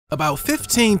About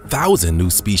 15,000 new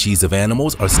species of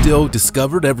animals are still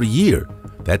discovered every year.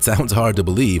 That sounds hard to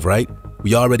believe, right?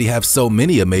 We already have so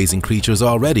many amazing creatures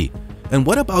already. And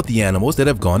what about the animals that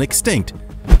have gone extinct?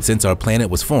 Since our planet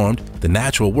was formed, the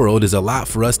natural world is a lot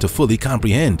for us to fully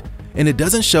comprehend, and it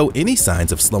doesn't show any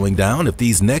signs of slowing down if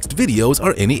these next videos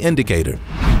are any indicator.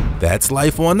 That's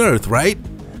life on Earth, right?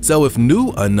 So if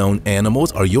new unknown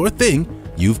animals are your thing,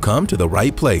 you've come to the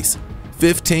right place.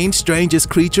 15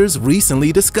 strangest creatures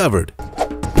recently discovered.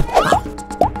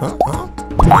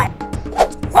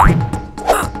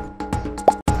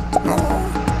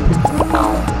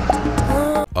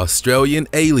 Australian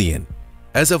alien.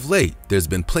 As of late, there's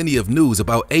been plenty of news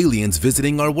about aliens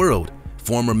visiting our world.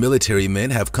 Former military men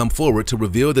have come forward to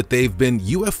reveal that they've been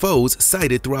UFOs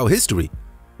sighted throughout history.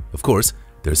 Of course,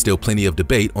 there's still plenty of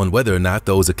debate on whether or not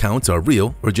those accounts are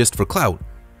real or just for clout.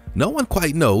 No one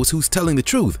quite knows who's telling the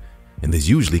truth, and this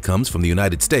usually comes from the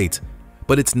United States.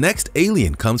 But its next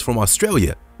alien comes from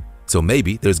Australia, so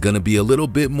maybe there's gonna be a little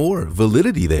bit more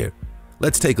validity there.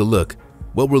 Let's take a look.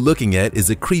 What we're looking at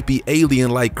is a creepy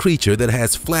alien-like creature that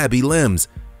has flabby limbs.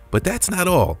 But that's not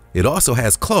all. It also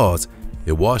has claws.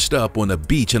 It washed up on a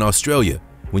beach in Australia.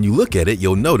 When you look at it,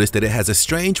 you'll notice that it has a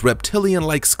strange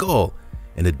reptilian-like skull.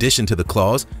 In addition to the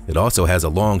claws, it also has a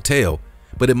long tail.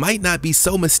 But it might not be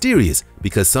so mysterious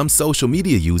because some social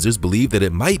media users believe that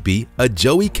it might be a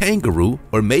joey kangaroo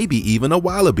or maybe even a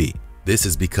wallaby. This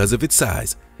is because of its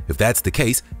size. If that's the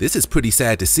case, this is pretty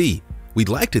sad to see. We'd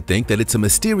like to think that it's a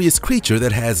mysterious creature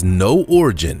that has no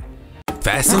origin.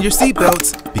 Fasten your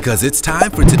seatbelts because it's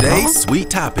time for today's sweet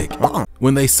topic.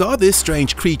 When they saw this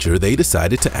strange creature, they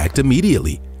decided to act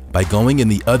immediately by going in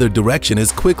the other direction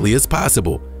as quickly as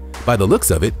possible. By the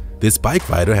looks of it, this bike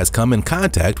rider has come in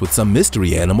contact with some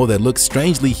mystery animal that looks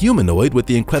strangely humanoid with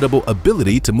the incredible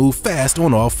ability to move fast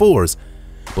on all fours.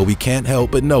 But we can't help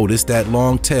but notice that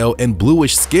long tail and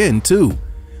bluish skin too.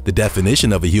 The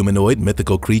definition of a humanoid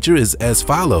mythical creature is as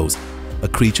follows: a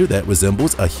creature that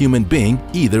resembles a human being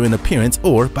either in appearance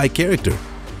or by character.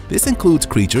 This includes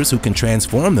creatures who can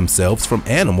transform themselves from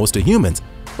animals to humans,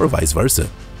 or vice versa.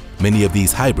 Many of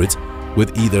these hybrids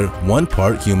with either one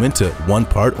part human to one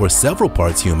part or several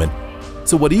parts human.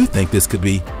 So what do you think this could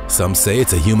be? Some say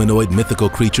it's a humanoid mythical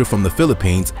creature from the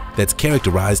Philippines that's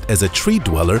characterized as a tree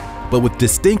dweller but with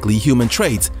distinctly human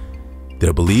traits.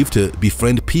 They're believed to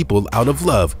befriend people out of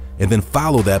love and then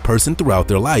follow that person throughout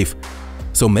their life.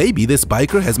 So maybe this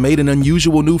biker has made an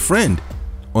unusual new friend.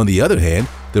 On the other hand,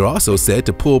 they're also said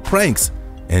to pull pranks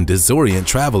and disorient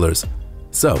travelers.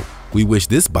 So we wish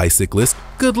this bicyclist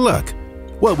good luck.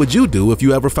 What would you do if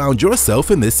you ever found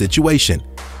yourself in this situation?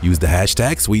 Use the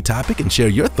hashtag SweetTopic and share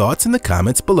your thoughts in the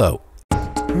comments below.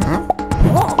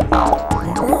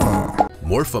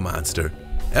 Morphomonster.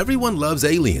 Everyone loves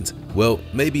aliens. Well,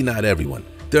 maybe not everyone.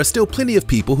 There are still plenty of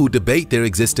people who debate their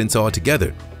existence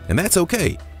altogether, and that's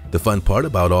okay. The fun part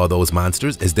about all those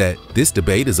monsters is that this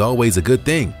debate is always a good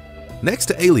thing. Next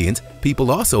to aliens,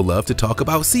 people also love to talk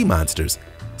about sea monsters.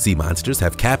 Sea monsters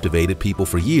have captivated people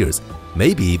for years,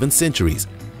 maybe even centuries.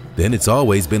 Then it's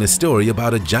always been a story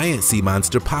about a giant sea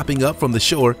monster popping up from the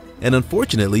shore, and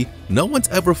unfortunately, no one's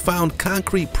ever found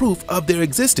concrete proof of their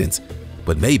existence.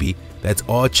 But maybe that's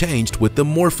all changed with the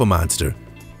Morphomonster.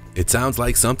 It sounds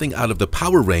like something out of the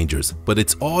Power Rangers, but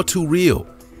it's all too real.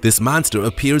 This monster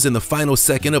appears in the final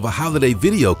second of a holiday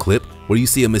video clip where you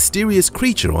see a mysterious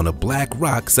creature on a black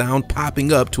rock sound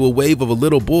popping up to a wave of a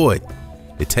little boy.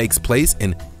 It takes place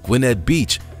in Gwynedd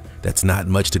Beach. That's not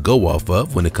much to go off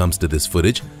of when it comes to this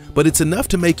footage, but it's enough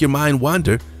to make your mind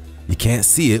wander. You can't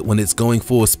see it when it's going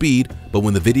full speed, but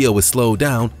when the video is slowed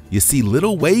down, you see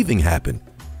little waving happen.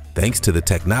 Thanks to the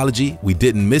technology, we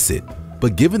didn't miss it,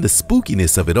 but given the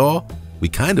spookiness of it all, we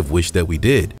kind of wish that we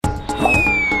did.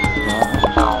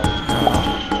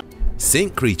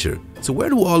 Sink creature. So where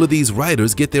do all of these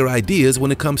writers get their ideas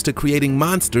when it comes to creating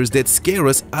monsters that scare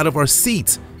us out of our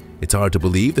seats? It's hard to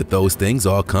believe that those things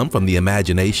all come from the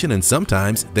imagination, and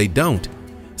sometimes they don't.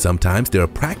 Sometimes there are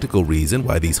practical reasons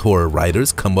why these horror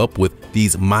writers come up with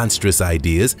these monstrous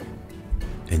ideas,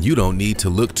 and you don't need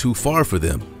to look too far for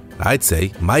them. I'd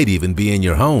say might even be in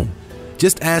your home.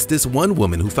 Just ask this one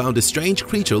woman who found a strange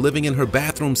creature living in her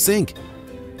bathroom sink.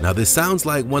 Now this sounds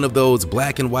like one of those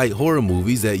black and white horror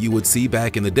movies that you would see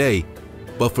back in the day,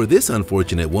 but for this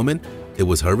unfortunate woman, it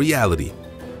was her reality.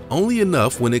 Only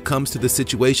enough when it comes to the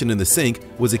situation in the sink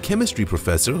was a chemistry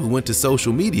professor who went to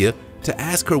social media to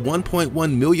ask her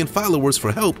 1.1 million followers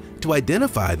for help to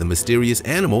identify the mysterious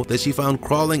animal that she found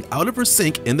crawling out of her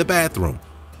sink in the bathroom.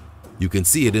 You can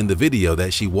see it in the video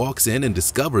that she walks in and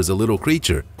discovers a little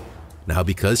creature. Now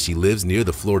because she lives near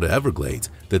the Florida Everglades,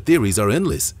 the theories are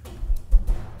endless.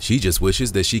 She just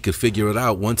wishes that she could figure it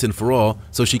out once and for all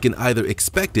so she can either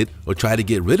expect it or try to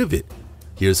get rid of it.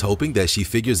 Here's hoping that she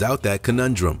figures out that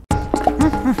conundrum.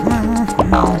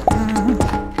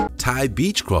 Thai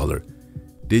beach crawler.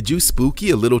 Did you spooky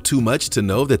a little too much to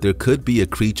know that there could be a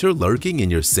creature lurking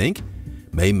in your sink?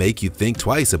 May make you think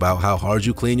twice about how hard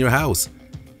you clean your house.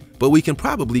 But we can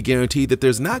probably guarantee that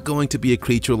there's not going to be a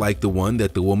creature like the one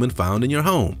that the woman found in your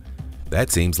home.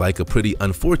 That seems like a pretty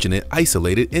unfortunate,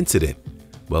 isolated incident.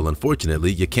 Well,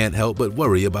 unfortunately, you can't help but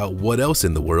worry about what else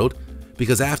in the world,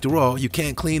 because after all, you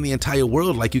can't clean the entire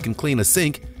world like you can clean a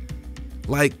sink.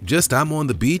 Like, just I'm on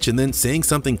the beach and then seeing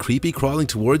something creepy crawling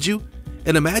towards you?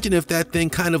 And imagine if that thing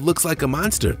kind of looks like a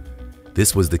monster.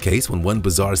 This was the case when one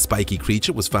bizarre spiky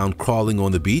creature was found crawling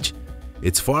on the beach.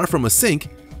 It's far from a sink,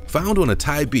 found on a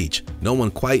Thai beach. No one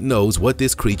quite knows what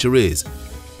this creature is.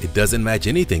 It doesn't match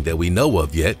anything that we know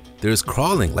of yet. There's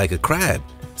crawling like a crab.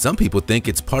 Some people think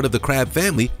it's part of the crab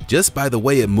family just by the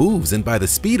way it moves and by the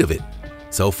speed of it.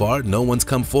 So far, no one's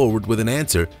come forward with an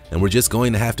answer, and we're just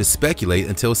going to have to speculate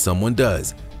until someone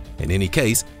does. In any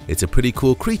case, it's a pretty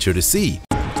cool creature to see.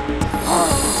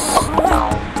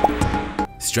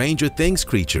 Stranger Things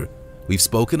creature. We've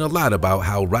spoken a lot about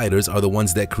how writers are the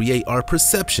ones that create our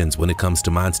perceptions when it comes to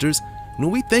monsters.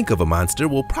 When we think of a monster,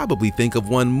 we'll probably think of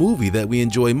one movie that we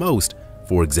enjoy most.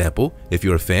 For example, if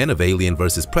you're a fan of Alien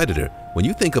vs. Predator, when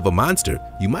you think of a monster,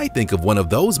 you might think of one of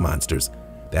those monsters.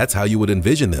 That's how you would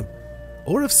envision them.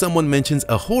 Or if someone mentions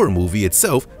a horror movie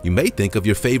itself, you may think of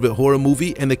your favorite horror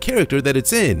movie and the character that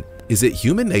it's in. Is it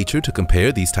human nature to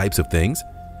compare these types of things?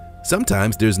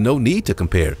 Sometimes there's no need to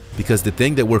compare because the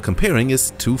thing that we're comparing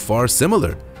is too far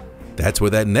similar. That's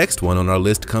where that next one on our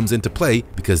list comes into play,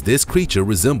 because this creature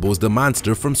resembles the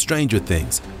monster from Stranger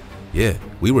Things. Yeah,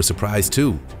 we were surprised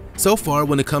too. So far,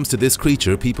 when it comes to this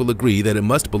creature, people agree that it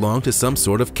must belong to some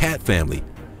sort of cat family,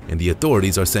 and the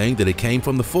authorities are saying that it came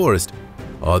from the forest.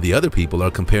 All the other people are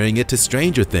comparing it to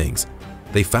Stranger Things.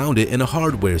 They found it in a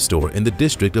hardware store in the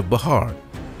district of Bihar.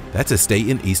 That's a state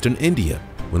in eastern India.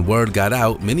 When word got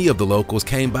out, many of the locals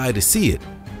came by to see it,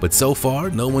 but so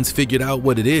far, no one's figured out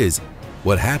what it is.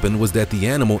 What happened was that the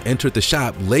animal entered the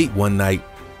shop late one night,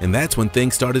 and that's when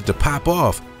things started to pop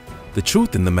off. The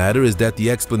truth in the matter is that the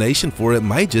explanation for it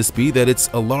might just be that it's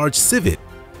a large civet.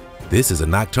 This is a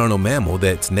nocturnal mammal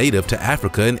that's native to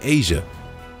Africa and Asia.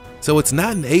 So it's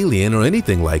not an alien or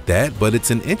anything like that, but it's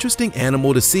an interesting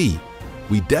animal to see.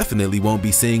 We definitely won't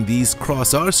be seeing these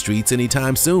cross our streets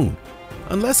anytime soon.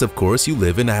 Unless, of course, you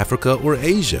live in Africa or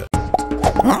Asia.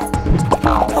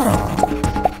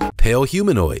 Pale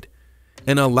humanoid.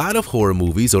 In a lot of horror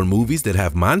movies or movies that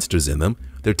have monsters in them,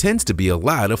 there tends to be a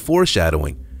lot of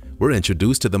foreshadowing. We're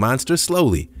introduced to the monster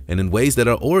slowly and in ways that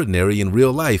are ordinary in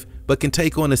real life but can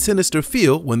take on a sinister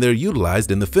feel when they're utilized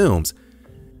in the films.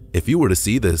 If you were to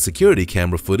see the security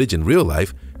camera footage in real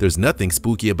life, there's nothing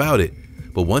spooky about it.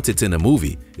 But once it's in a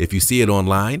movie, if you see it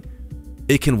online,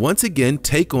 it can once again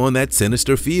take on that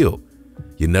sinister feel.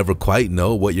 You never quite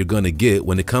know what you're going to get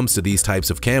when it comes to these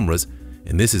types of cameras,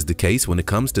 and this is the case when it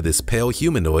comes to this pale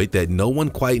humanoid that no one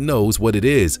quite knows what it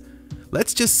is.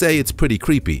 Let's just say it's pretty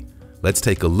creepy. Let's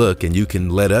take a look and you can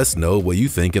let us know what you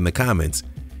think in the comments.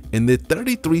 In the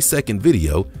 33-second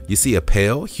video, you see a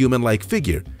pale, human-like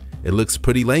figure. It looks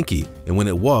pretty lanky, and when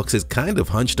it walks, it's kind of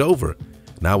hunched over.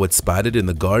 Now it's spotted in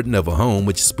the garden of a home,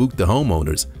 which spooked the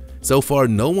homeowners. So far,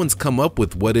 no one's come up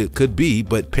with what it could be,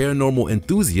 but paranormal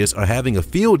enthusiasts are having a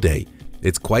field day.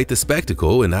 It's quite the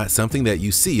spectacle and not something that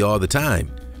you see all the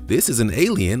time. This is an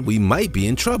alien, we might be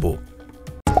in trouble.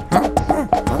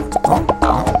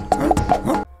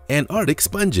 Antarctic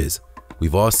sponges.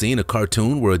 We've all seen a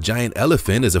cartoon where a giant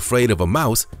elephant is afraid of a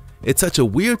mouse. It's such a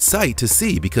weird sight to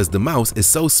see because the mouse is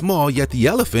so small, yet the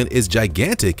elephant is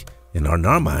gigantic. And in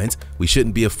our minds, we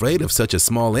shouldn't be afraid of such a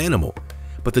small animal.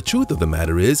 But the truth of the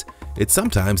matter is, it's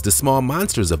sometimes the small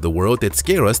monsters of the world that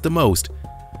scare us the most.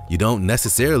 You don't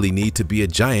necessarily need to be a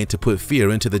giant to put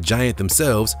fear into the giant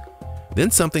themselves.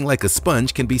 Then something like a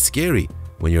sponge can be scary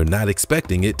when you're not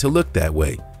expecting it to look that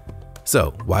way.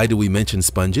 So, why do we mention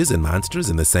sponges and monsters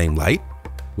in the same light?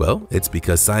 Well, it's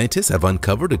because scientists have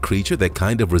uncovered a creature that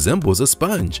kind of resembles a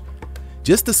sponge.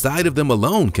 Just the sight of them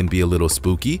alone can be a little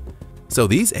spooky. So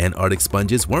these Antarctic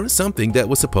sponges weren't something that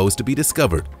was supposed to be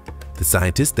discovered. The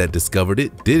scientists that discovered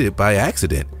it did it by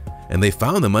accident, and they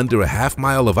found them under a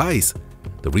half-mile of ice.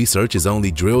 The researchers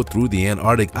only drilled through the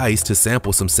Antarctic ice to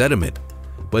sample some sediment.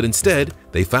 But instead,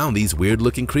 they found these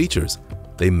weird-looking creatures.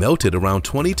 They melted around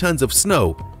 20 tons of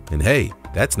snow, and hey,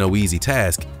 that's no easy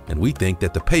task, and we think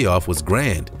that the payoff was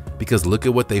grand, because look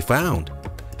at what they found.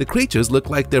 The creatures look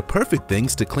like they're perfect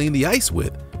things to clean the ice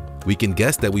with. We can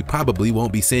guess that we probably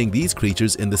won't be seeing these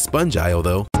creatures in the sponge aisle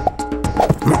though.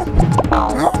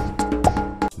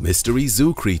 Mystery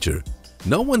zoo creature.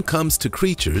 No one comes to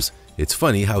creatures. It's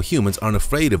funny how humans aren't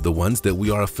afraid of the ones that we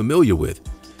are familiar with.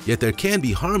 Yet there can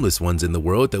be harmless ones in the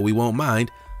world that we won't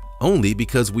mind, only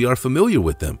because we are familiar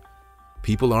with them.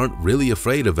 People aren't really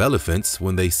afraid of elephants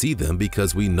when they see them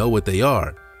because we know what they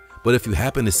are. But if you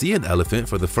happen to see an elephant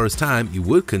for the first time, you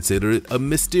would consider it a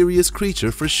mysterious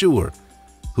creature for sure.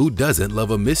 Who doesn't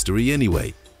love a mystery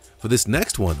anyway? For this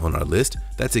next one on our list,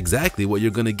 that's exactly what you're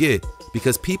gonna get,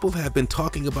 because people have been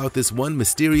talking about this one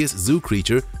mysterious zoo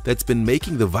creature that's been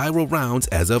making the viral rounds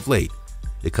as of late.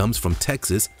 It comes from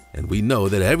Texas, and we know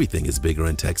that everything is bigger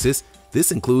in Texas.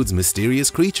 This includes mysterious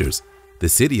creatures. The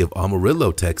city of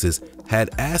Amarillo, Texas,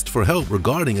 had asked for help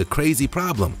regarding a crazy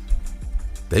problem.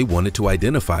 They wanted to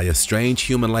identify a strange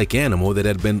human-like animal that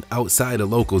had been outside a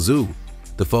local zoo.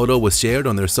 The photo was shared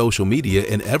on their social media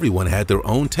and everyone had their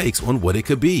own takes on what it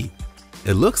could be.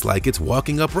 It looks like it's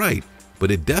walking upright,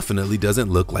 but it definitely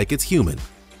doesn't look like it's human.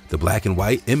 The black and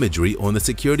white imagery on the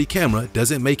security camera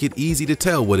doesn't make it easy to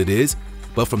tell what it is,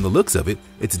 but from the looks of it,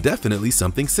 it's definitely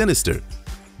something sinister.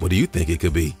 What do you think it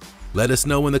could be? Let us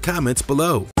know in the comments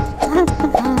below.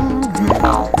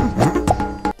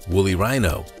 Woolly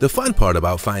rhino. The fun part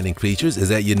about finding creatures is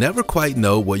that you never quite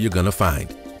know what you're gonna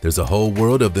find. There's a whole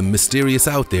world of the mysterious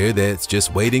out there that's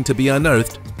just waiting to be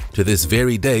unearthed. To this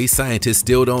very day, scientists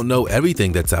still don't know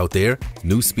everything that's out there.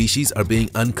 New species are being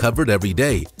uncovered every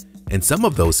day, and some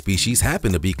of those species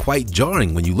happen to be quite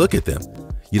jarring when you look at them.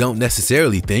 You don't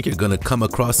necessarily think you're gonna come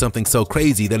across something so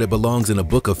crazy that it belongs in a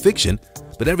book of fiction,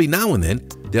 but every now and then,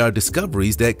 there are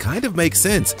discoveries that kind of make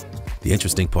sense. The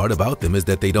interesting part about them is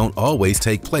that they don't always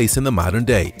take place in the modern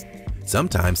day.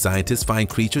 Sometimes scientists find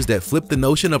creatures that flip the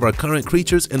notion of our current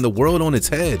creatures in the world on its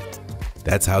head.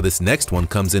 That's how this next one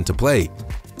comes into play.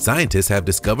 Scientists have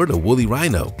discovered a woolly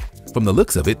rhino. From the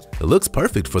looks of it, it looks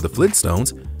perfect for the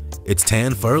Flintstones. Its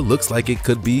tan fur looks like it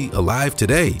could be alive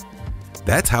today.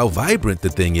 That's how vibrant the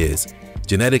thing is.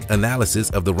 Genetic analysis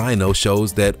of the rhino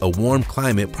shows that a warm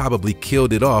climate probably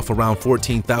killed it off around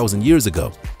 14,000 years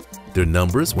ago. Their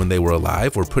numbers when they were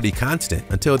alive were pretty constant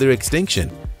until their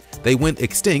extinction. They went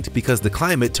extinct because the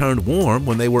climate turned warm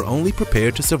when they were only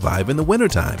prepared to survive in the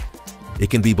wintertime. It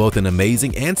can be both an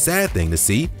amazing and sad thing to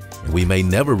see, and we may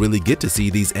never really get to see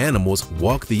these animals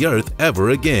walk the earth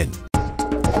ever again.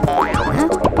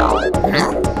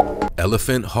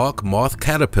 Elephant hawk moth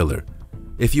caterpillar.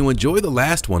 If you enjoy the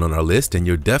last one on our list, then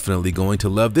you're definitely going to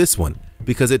love this one,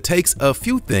 because it takes a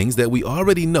few things that we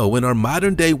already know in our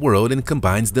modern day world and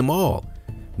combines them all.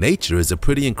 Nature is a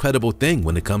pretty incredible thing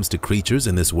when it comes to creatures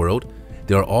in this world.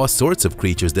 There are all sorts of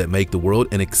creatures that make the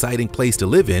world an exciting place to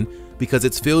live in because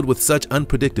it's filled with such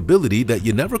unpredictability that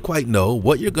you never quite know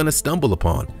what you're going to stumble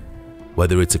upon.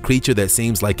 Whether it's a creature that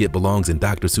seems like it belongs in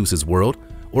Dr. Seuss's world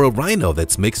or a rhino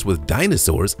that's mixed with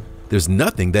dinosaurs, there's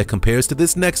nothing that compares to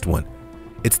this next one.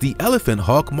 It's the elephant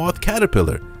hawk moth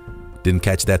caterpillar. Didn't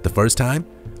catch that the first time?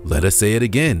 Let us say it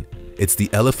again. It's the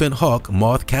elephant hawk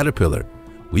moth caterpillar.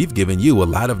 We've given you a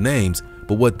lot of names,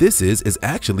 but what this is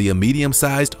actually a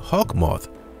medium-sized hawk moth.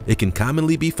 It can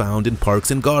commonly be found in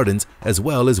parks and gardens as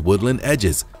well as woodland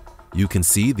edges. You can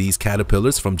see these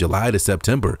caterpillars from July to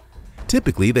September.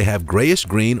 Typically, they have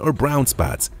grayish-green or brown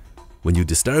spots. When you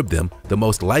disturb them, they'll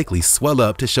most likely swell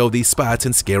up to show these spots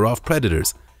and scare off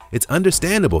predators. It's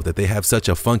understandable that they have such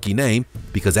a funky name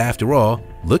because after all,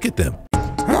 look at them.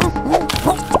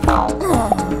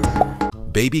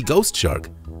 Baby ghost shark.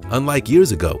 Unlike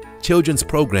years ago, children's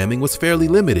programming was fairly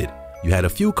limited. You had a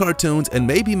few cartoons and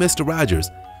maybe Mr. Rogers,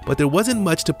 but there wasn't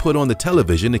much to put on the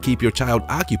television to keep your child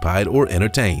occupied or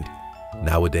entertained.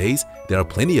 Nowadays, there are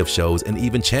plenty of shows and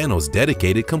even channels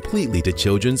dedicated completely to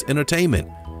children's entertainment.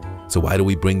 So why do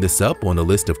we bring this up on the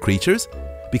list of creatures?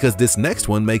 Because this next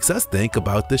one makes us think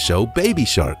about the show Baby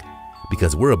Shark,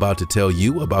 because we're about to tell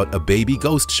you about a baby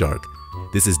ghost shark.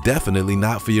 This is definitely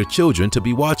not for your children to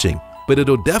be watching, but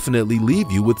it'll definitely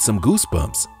leave you with some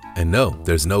goosebumps. And no,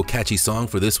 there's no catchy song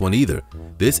for this one either.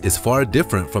 This is far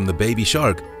different from the baby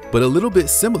shark, but a little bit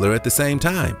similar at the same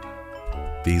time.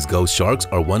 These ghost sharks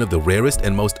are one of the rarest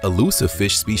and most elusive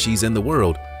fish species in the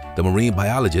world. The marine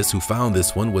biologist who found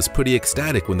this one was pretty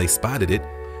ecstatic when they spotted it.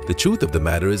 The truth of the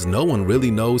matter is no one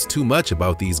really knows too much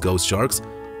about these ghost sharks.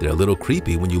 They're a little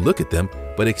creepy when you look at them,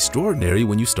 but extraordinary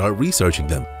when you start researching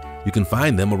them. You can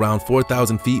find them around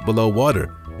 4,000 feet below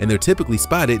water, and they're typically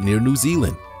spotted near New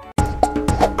Zealand.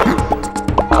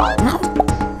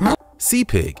 Sea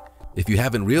pig. If you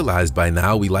haven't realized by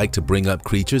now, we like to bring up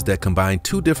creatures that combine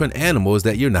two different animals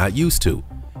that you're not used to.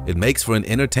 It makes for an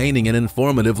entertaining and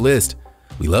informative list.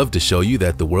 We love to show you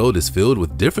that the world is filled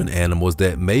with different animals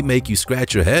that may make you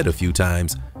scratch your head a few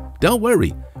times. Don't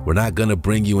worry, we're not going to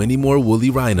bring you any more woolly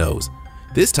rhinos.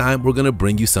 This time we're going to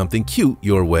bring you something cute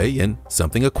your way and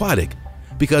something aquatic,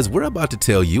 because we're about to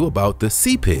tell you about the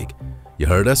sea pig. You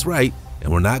heard us right,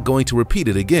 and we're not going to repeat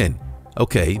it again.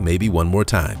 Okay, maybe one more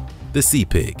time. The sea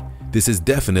pig. This is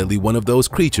definitely one of those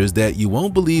creatures that you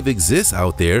won't believe exists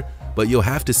out there, but you'll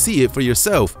have to see it for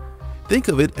yourself. Think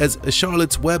of it as a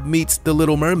Charlotte's Web meets The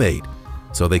Little Mermaid.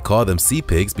 So they call them sea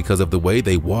pigs because of the way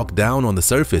they walk down on the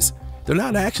surface. They're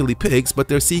not actually pigs, but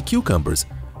they're sea cucumbers.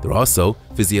 They're also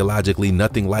physiologically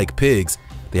nothing like pigs.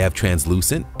 They have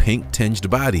translucent, pink-tinged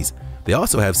bodies. They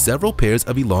also have several pairs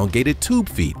of elongated tube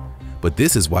feet. But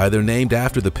this is why they're named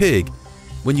after the pig.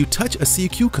 When you touch a sea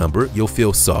cucumber, you'll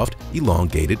feel soft,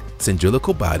 elongated,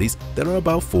 cylindrical bodies that are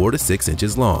about 4 to 6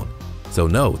 inches long. So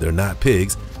no, they're not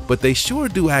pigs, but they sure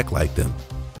do act like them.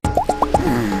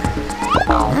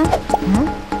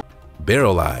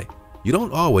 Barrel eye. You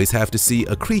don't always have to see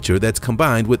a creature that's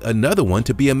combined with another one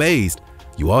to be amazed.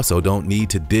 You also don't need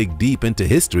to dig deep into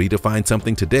history to find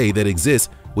something today that exists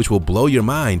which will blow your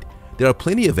mind. There are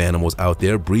plenty of animals out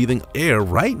there breathing air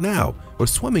right now, or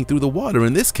swimming through the water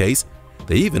in this case.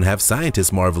 They even have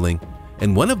scientists marveling.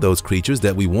 And one of those creatures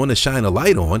that we want to shine a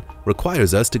light on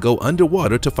requires us to go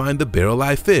underwater to find the barrel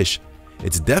eye fish.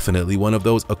 It's definitely one of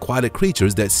those aquatic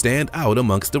creatures that stand out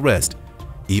amongst the rest.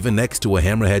 Even next to a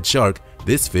hammerhead shark,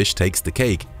 this fish takes the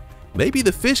cake. Maybe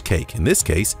the fish cake in this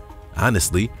case.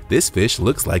 Honestly, this fish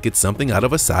looks like it's something out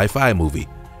of a sci-fi movie.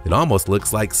 It almost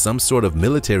looks like some sort of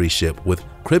military ship with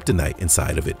kryptonite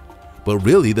inside of it. But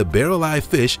really, the barrel eye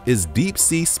fish is deep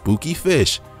sea spooky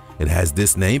fish. It has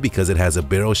this name because it has a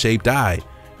barrel-shaped eye,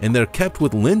 and they're kept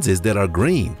with lenses that are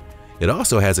green. It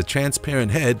also has a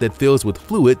transparent head that fills with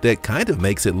fluid that kind of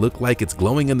makes it look like it's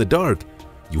glowing in the dark.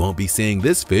 You won't be seeing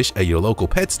this fish at your local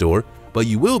pet store, but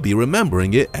you will be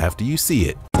remembering it after you see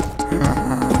it.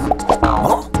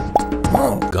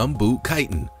 Gumboot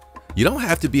chiton. You don't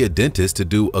have to be a dentist to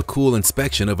do a cool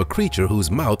inspection of a creature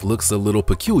whose mouth looks a little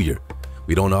peculiar.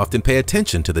 We don't often pay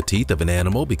attention to the teeth of an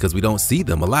animal because we don't see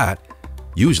them a lot.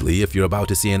 Usually, if you're about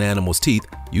to see an animal's teeth,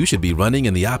 you should be running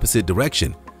in the opposite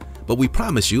direction. But we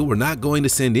promise you we're not going to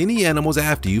send any animals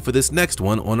after you for this next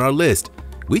one on our list.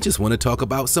 We just want to talk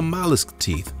about some mollusk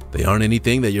teeth. They aren't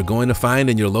anything that you're going to find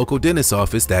in your local dentist's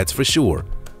office, that's for sure.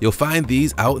 You'll find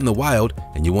these out in the wild,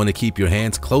 and you want to keep your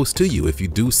hands close to you if you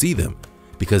do see them,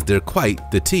 because they're quite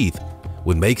the teeth.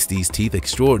 What makes these teeth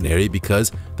extraordinary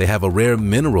because they have a rare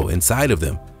mineral inside of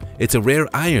them. It's a rare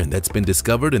iron that's been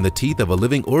discovered in the teeth of a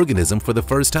living organism for the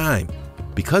first time.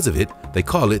 Because of it, they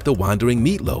call it the wandering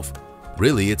meatloaf.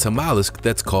 Really, it's a mollusk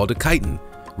that's called a chitin.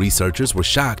 Researchers were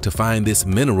shocked to find this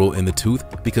mineral in the tooth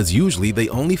because usually they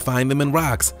only find them in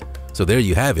rocks. So there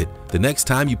you have it. The next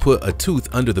time you put a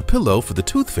tooth under the pillow for the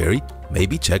tooth fairy,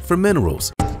 maybe check for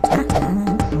minerals.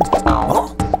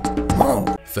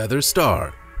 Feather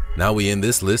star. Now we end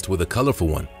this list with a colorful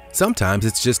one. Sometimes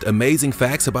it's just amazing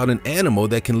facts about an animal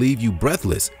that can leave you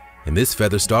breathless, and this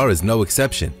feather star is no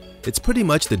exception. It's pretty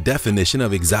much the definition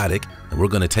of exotic, and we're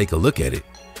going to take a look at it.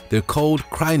 They're cold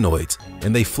crinoids,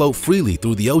 and they float freely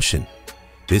through the ocean.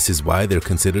 This is why they're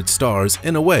considered stars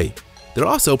in a way. They're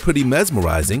also pretty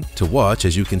mesmerizing to watch,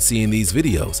 as you can see in these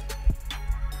videos.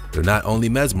 They're not only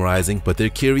mesmerizing, but they're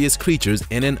curious creatures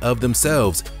in and of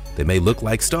themselves. They may look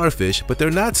like starfish, but they're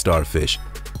not starfish.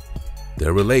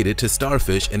 They're related to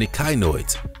starfish and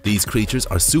echinoids. These creatures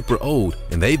are super old,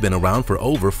 and they've been around for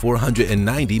over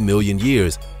 490 million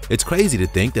years. It's crazy to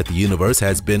think that the universe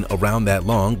has been around that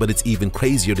long, but it's even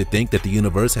crazier to think that the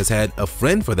universe has had a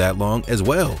friend for that long as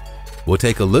well. We'll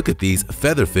take a look at these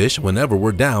featherfish whenever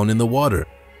we're down in the water.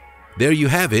 There you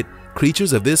have it.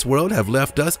 Creatures of this world have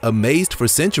left us amazed for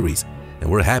centuries,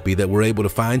 and we're happy that we're able to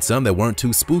find some that weren't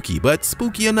too spooky, but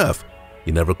spooky enough.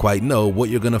 You never quite know what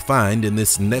you're going to find in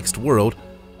this next world.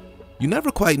 You never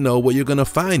quite know what you're going to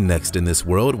find next in this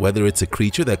world, whether it's a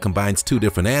creature that combines two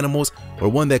different animals or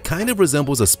one that kind of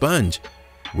resembles a sponge.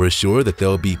 We're sure that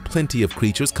there'll be plenty of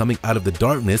creatures coming out of the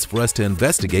darkness for us to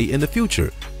investigate in the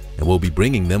future, and we'll be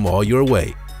bringing them all your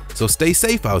way. So stay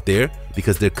safe out there,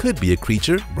 because there could be a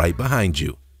creature right behind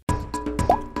you.